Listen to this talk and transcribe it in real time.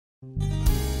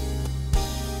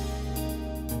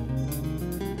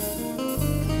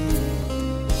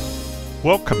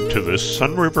Welcome to the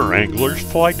Sunriver Anglers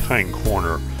Fly Tying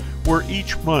Corner, where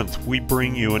each month we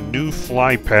bring you a new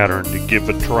fly pattern to give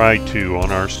a try to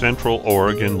on our Central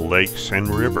Oregon lakes and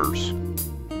rivers.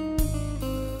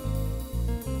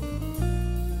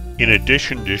 In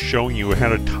addition to showing you how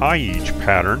to tie each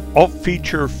pattern, I'll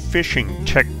feature fishing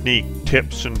technique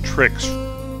tips and tricks,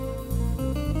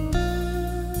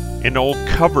 and I'll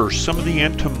cover some of the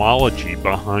entomology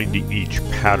behind each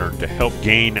pattern to help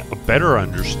gain a better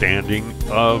understanding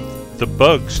of the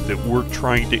bugs that we're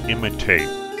trying to imitate.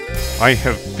 I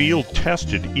have field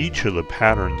tested each of the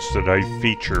patterns that I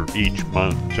feature each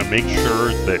month to make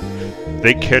sure that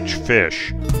they catch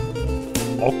fish.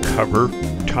 I'll cover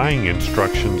tying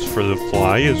instructions for the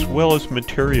fly as well as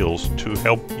materials to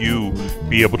help you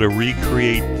be able to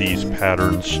recreate these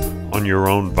patterns on your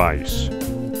own vise.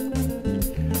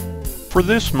 For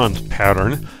this month's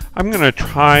pattern, I'm going to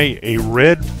tie a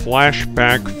red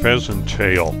flashback pheasant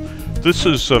tail. This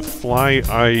is a fly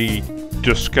I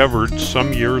discovered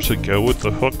some years ago at the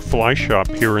Hook Fly Shop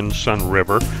here in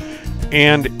Sunriver,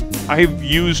 and I've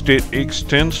used it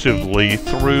extensively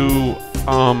through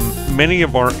many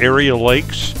of our area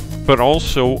lakes, but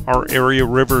also our area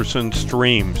rivers and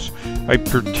streams. I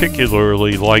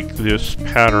particularly like this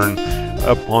pattern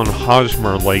up on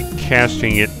Hosmer Lake,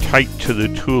 casting it tight to the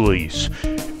tules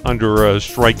under a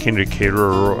strike indicator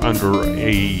or under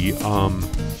an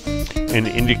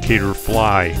indicator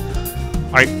fly.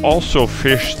 I also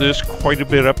fish this quite a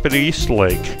bit up at East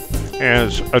Lake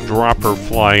as a dropper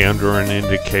fly under an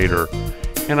indicator.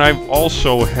 And I've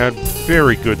also had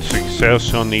very good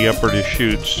success on the Upper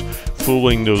Deschutes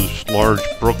fooling those large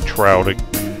brook trout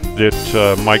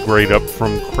that migrate up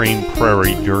from Crane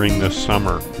Prairie during the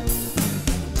summer.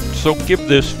 So give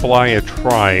this fly a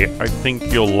try. I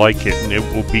think you'll like it and it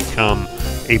will become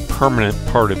a permanent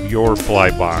part of your fly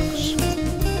box.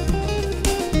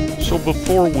 So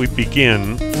before we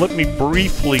begin, let me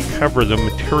briefly cover the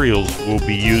materials we'll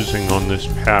be using on this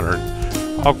pattern.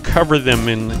 I'll cover them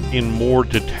in more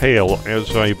detail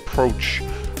as I approach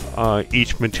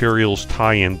each material's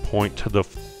tie-in point to the...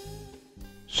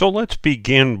 So let's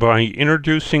begin by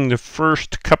introducing the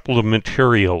first couple of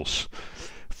materials.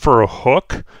 For a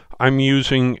hook, I'm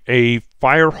using a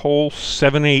Firehole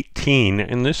 718,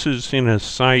 and this is in a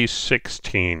size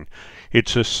 16.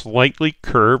 It's a slightly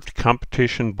curved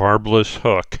competition barbless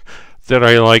hook that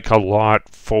I like a lot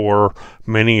for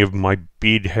many of my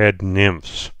beadhead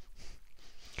nymphs.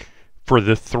 For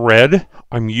the thread,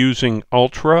 I'm using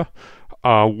Ultra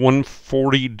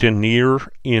 140 denier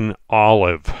in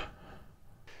olive.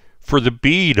 For the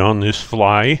bead on this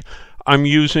fly, I'm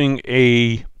using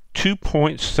a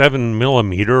 2.7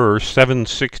 millimeter or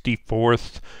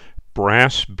 7/64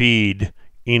 brass bead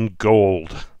in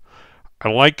gold. I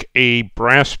like a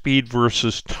brass bead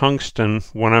versus tungsten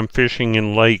when I'm fishing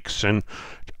in lakes, and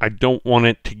I don't want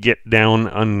it to get down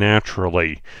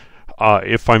unnaturally.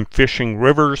 If I'm fishing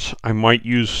rivers, I might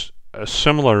use a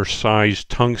similar size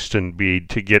tungsten bead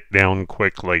to get down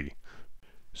quickly.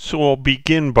 So I'll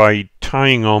begin by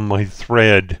tying on my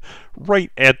thread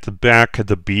right at the back of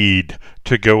the bead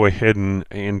to go ahead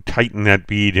and tighten that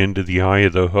bead into the eye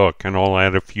of the hook, and I'll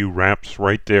add a few wraps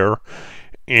right there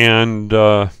and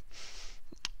go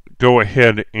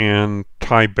ahead and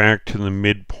tie back to the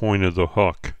midpoint of the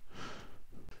hook.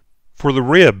 For the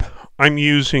rib, I'm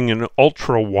using an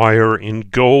ultra wire in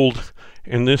gold,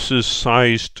 and this is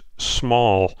sized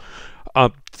small.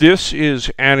 This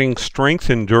is adding strength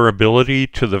and durability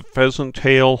to the pheasant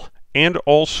tail and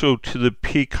also to the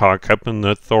peacock up in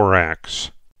the thorax.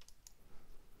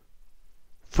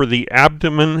 For the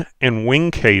abdomen and wing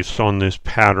case on this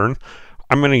pattern,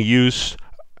 I'm going to use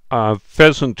a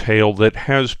pheasant tail that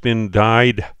has been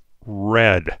dyed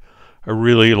red. I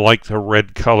really like the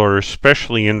red color,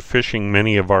 especially in fishing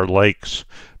many of our lakes,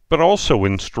 but also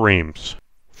in streams.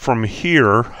 From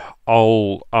here,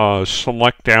 I'll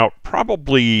select out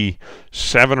probably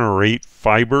 7 or 8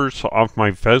 fibers off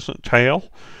my pheasant tail,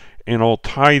 and I'll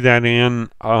tie that in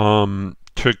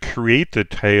to create the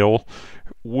tail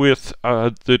with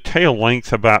the tail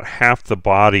length about half the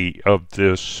body of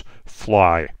this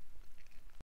fly.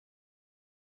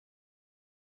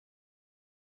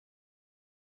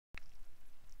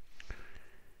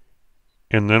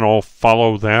 And then I'll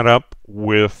follow that up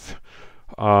with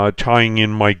tying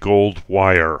in my gold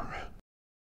wire.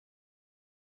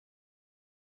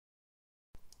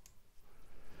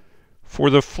 For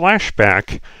the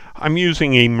flashback, I'm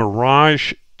using a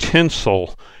Mirage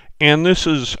tinsel, and this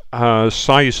is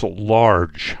size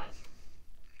large.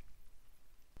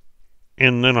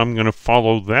 And then I'm going to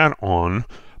follow that on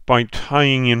by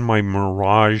tying in my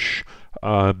Mirage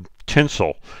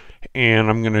tinsel. And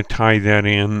I'm going to tie that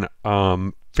in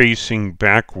facing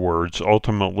backwards.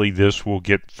 Ultimately, this will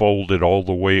get folded all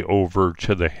the way over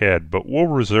to the head, but we'll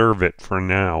reserve it for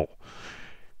now.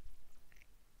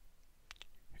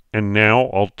 And now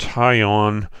I'll tie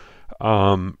on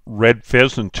red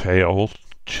pheasant tail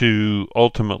to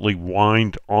ultimately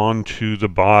wind onto the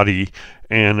body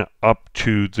and up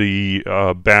to the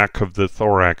back of the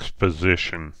thorax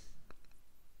position.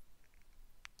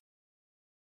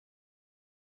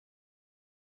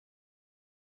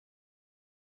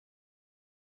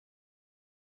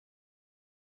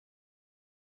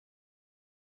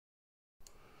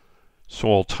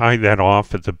 So I'll tie that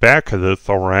off at the back of the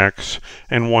thorax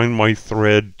and wind my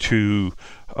thread to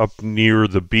up near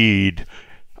the bead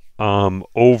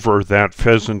over that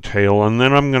pheasant tail, and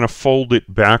then I'm going to fold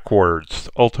it backwards.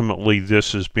 Ultimately,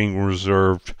 this is being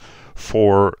reserved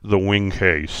for the wing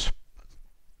case.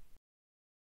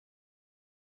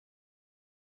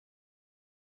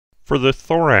 For the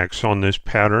thorax on this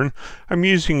pattern, I'm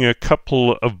using a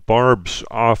couple of barbs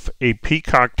off a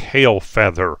peacock tail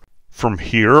feather. From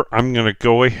here, I'm going to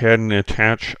go ahead and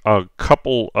attach a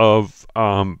couple of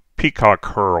peacock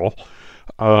curl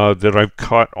that I've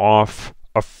cut off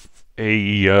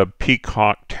a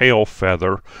peacock tail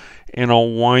feather, and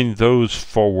I'll wind those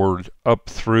forward up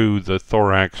through the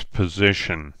thorax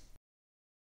position.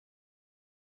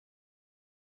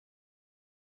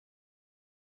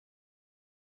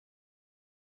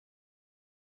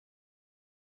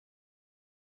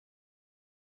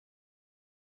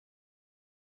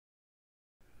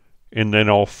 And then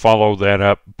I'll follow that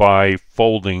up by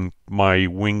folding my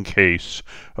wing case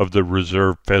of the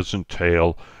reserve pheasant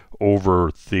tail over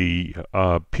the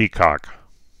peacock.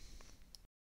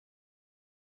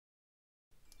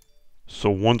 So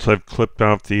once I've clipped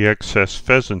off the excess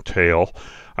pheasant tail,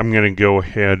 I'm going to go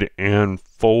ahead and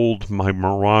fold my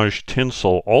Mirage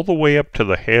tinsel all the way up to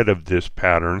the head of this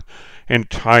pattern and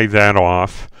tie that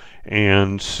off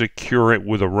and secure it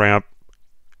with a wrap,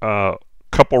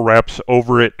 couple wraps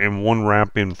over it and one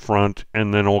wrap in front,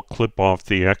 and then I'll clip off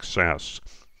the excess.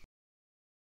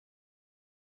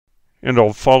 And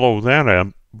I'll follow that up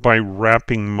by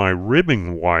wrapping my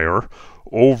ribbing wire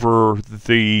over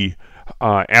the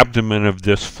abdomen of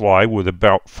this fly with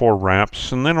about 4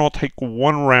 wraps, and then I'll take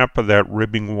one wrap of that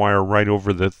ribbing wire right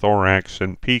over the thorax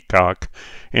and peacock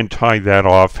and tie that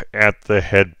off at the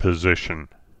head position.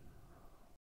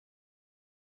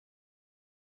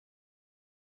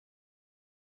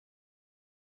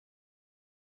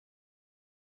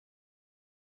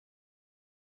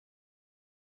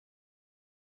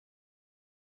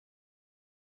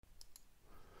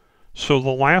 So the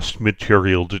last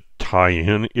material to tie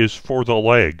in is for the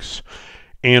legs,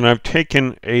 and I've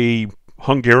taken a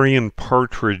Hungarian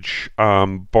partridge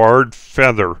barred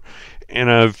feather,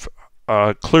 and I've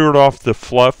cleared off the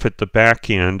fluff at the back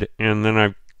end, and then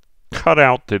I've cut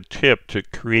out the tip to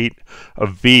create a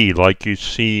V like you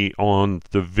see on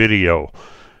the video.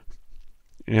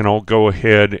 And I'll go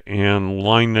ahead and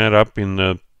line that up in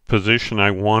the position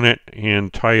I want it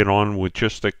and tie it on with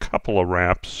just a couple of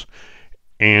wraps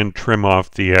and trim off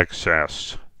the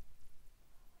excess.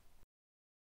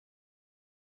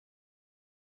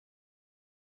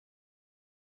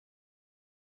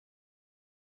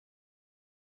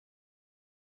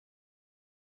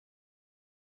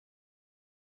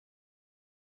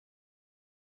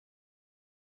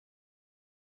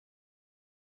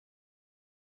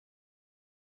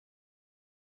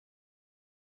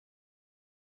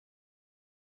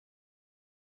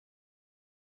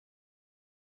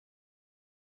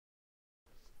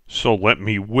 So let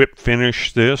me whip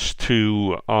finish this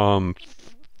to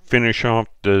finish off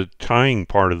the tying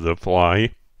part of the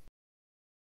fly.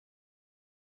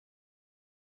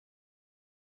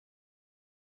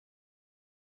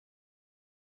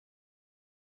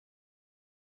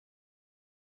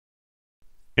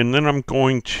 And then I'm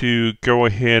going to go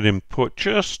ahead and put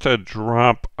just a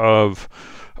drop of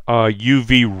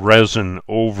UV resin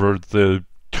over the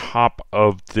top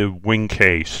of the wing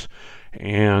case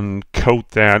and coat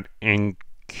that and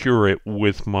cure it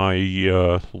with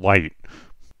my light.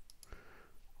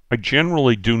 I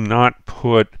generally do not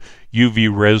put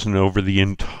UV resin over the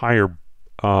entire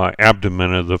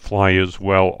abdomen of the fly as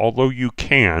well, although you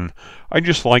can. I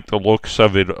just like the looks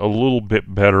of it a little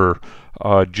bit better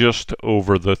just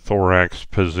over the thorax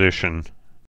position.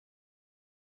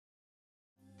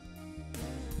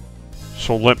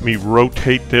 So let me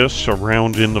rotate this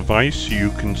around in the vise so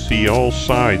you can see all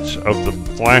sides of the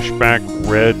flashback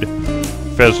red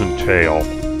pheasant tail.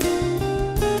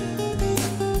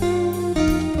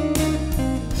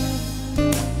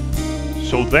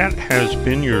 So that has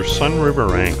been your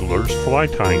Sunriver Anglers Fly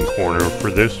Tying Corner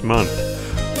for this month.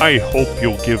 I hope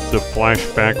you'll give the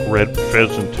Flashback Red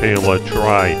Pheasant tail a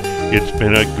try. It's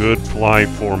been a good fly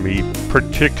for me,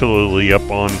 particularly up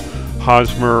on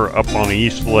Hosmer, up on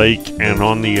East Lake, and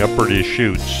on the Upper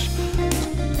Deschutes.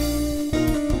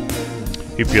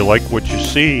 If you like what you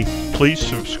see, please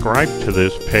subscribe to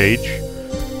this page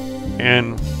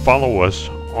and follow us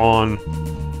on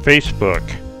Facebook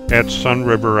at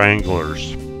Sunriver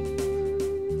Anglers.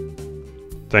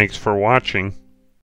 Thanks for watching.